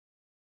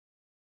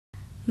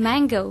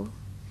Mango,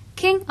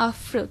 king of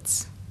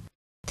fruits.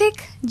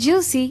 Thick,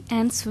 juicy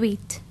and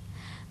sweet.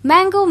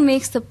 Mango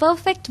makes the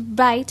perfect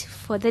bite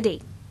for the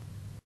day.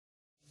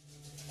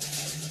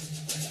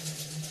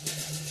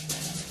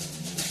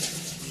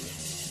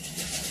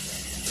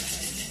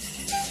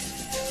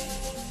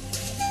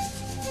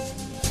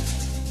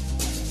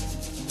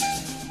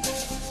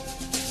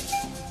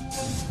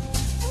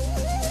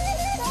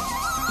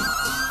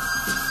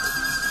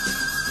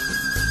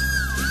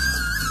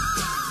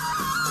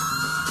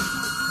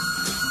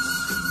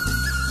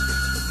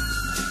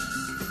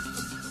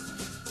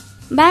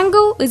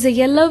 Mango is a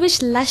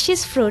yellowish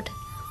luscious fruit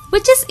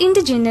which is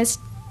indigenous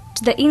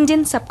to the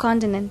Indian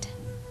subcontinent.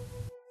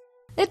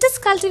 It is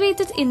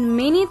cultivated in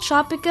many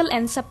tropical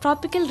and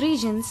subtropical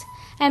regions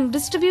and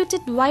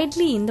distributed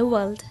widely in the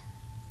world.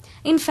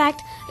 In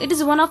fact, it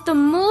is one of the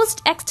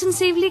most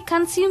extensively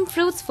consumed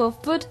fruits for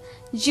food,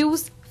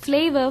 juice,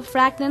 flavor,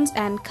 fragrance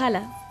and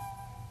color.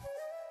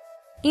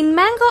 In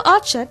mango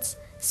orchards,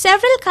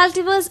 several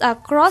cultivars are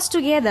crossed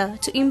together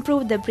to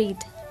improve the breed.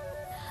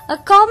 A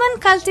common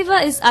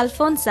cultivar is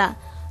Alphonsa,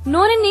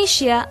 known in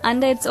Asia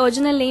under its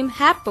original name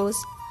Happos,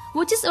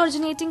 which is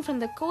originating from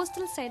the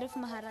coastal side of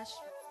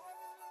Maharashtra.